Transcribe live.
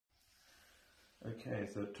Okay,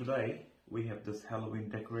 so today we have this Halloween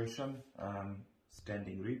decoration,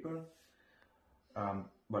 Standing Reaper.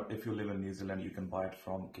 But if you live in New Zealand, you can buy it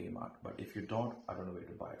from Kmart. But if you don't, I don't know where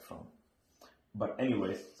to buy it from. But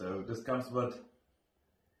anyways, so this comes with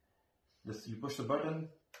this. You push the button.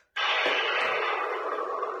 I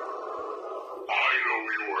know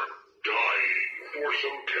you are dying for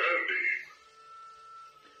some candy.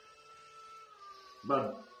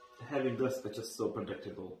 But having this, it's just so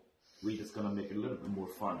predictable. We're just gonna make it a little bit more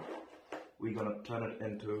fun. We're gonna turn it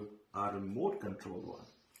into a remote control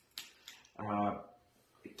one.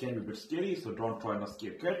 It can be a bit scary, so don't try not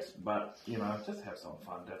scare kids, but you know, just have some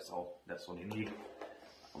fun. That's all you need.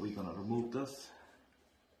 We're gonna remove this.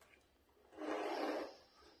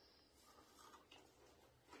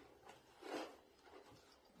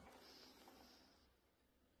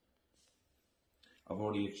 I've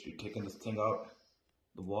already actually taken this thing out.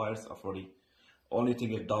 The wires, only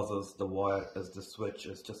thing it does is the wire is the switch,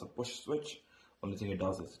 it's just a push switch. Only thing it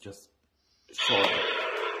does is just short,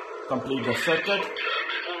 complete the circuit.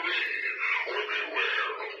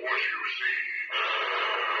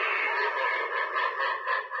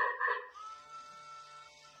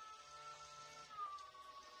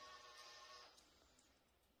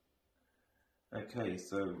 Okay,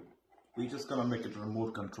 so we're just gonna make it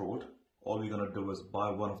remote controlled. All we're gonna do is buy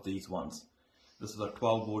one of these ones. This is a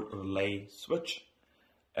 12-volt relay switch.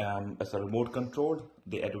 It's a remote controlled.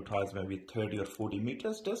 They advertise maybe 30 or 40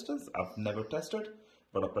 meters distance. I've never tested,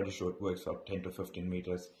 but I'm pretty sure it works out 10 to 15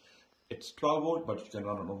 meters. It's 12 volt, but you can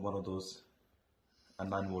run on one of those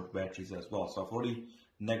 9-volt batteries as well. So I've already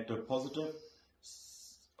negative, positive.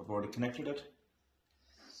 I've already connected it.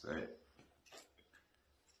 So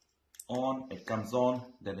on, it comes on,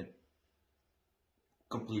 then it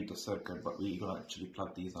complete the circuit, but we're gonna actually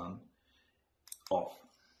plug these on. Off.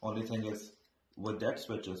 Only thing is with that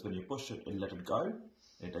switch is when you push it and let it go,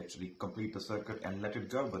 it actually complete the circuit and let it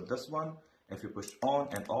go. But this one, if you push on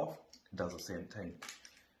and off, it does the same thing.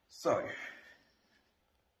 So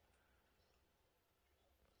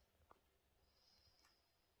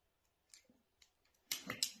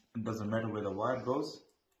it doesn't matter where the wire goes.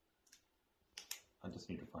 I just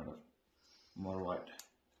need to find out more right.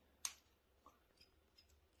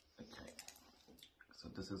 Okay, so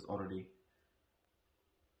this is already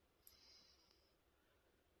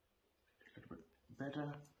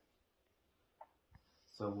better.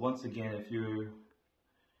 So once again, if you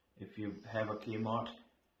have a Kmart,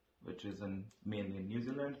 which is mainly in New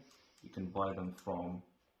Zealand, you can buy them from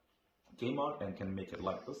Kmart and can make it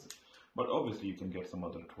like this. But obviously you can get some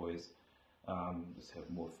other toys. Just have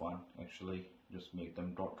more fun actually. Just make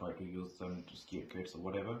them, don't try to use them to scare kids or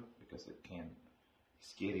whatever, because it can be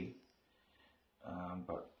scary.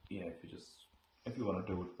 But yeah, if you want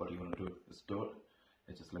to do it, what you want to do is do it.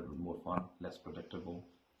 It's just a little bit more fun, less predictable,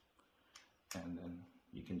 and then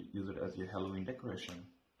you can use it as your Halloween decoration.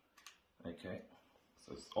 Okay,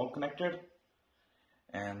 so it's all connected,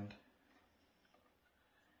 and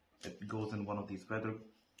it goes in one of these weather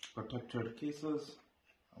protected cases.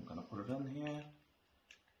 I'm gonna put it in here.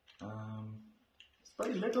 It's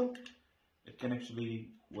very little. It can actually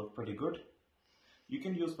work pretty good. You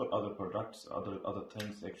can use for other products, other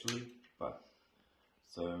things actually, but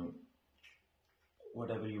so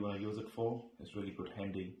whatever you want to use it for, it's really good,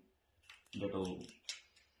 handy little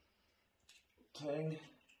thing.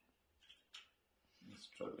 I'm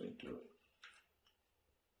struggling to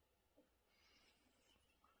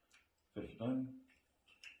fit it in.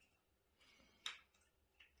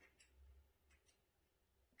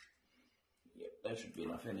 Yeah, that should be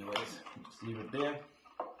enough anyways. Just leave it there.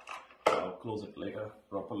 I'll close it later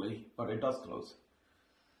properly, but it does close.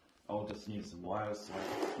 I'll just need some wires, so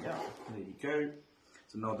yeah, there you go.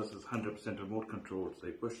 So now this is 100% remote controlled. So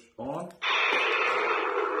you push on. I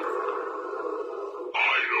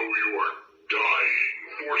know you are dying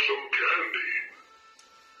for some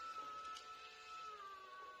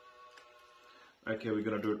candy. Okay, we're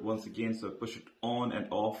gonna do it once again. So push it on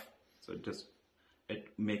and off. So it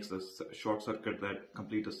makes a short circuit that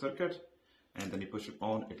complete the circuit, and then you push it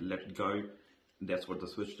on, it let it go. And that's what the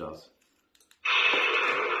switch does.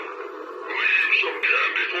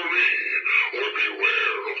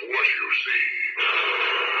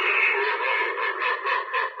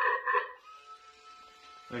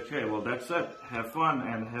 Okay, well that's it. Have fun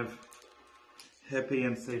and have happy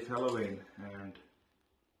and safe Halloween, and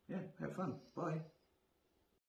yeah, have fun. Bye.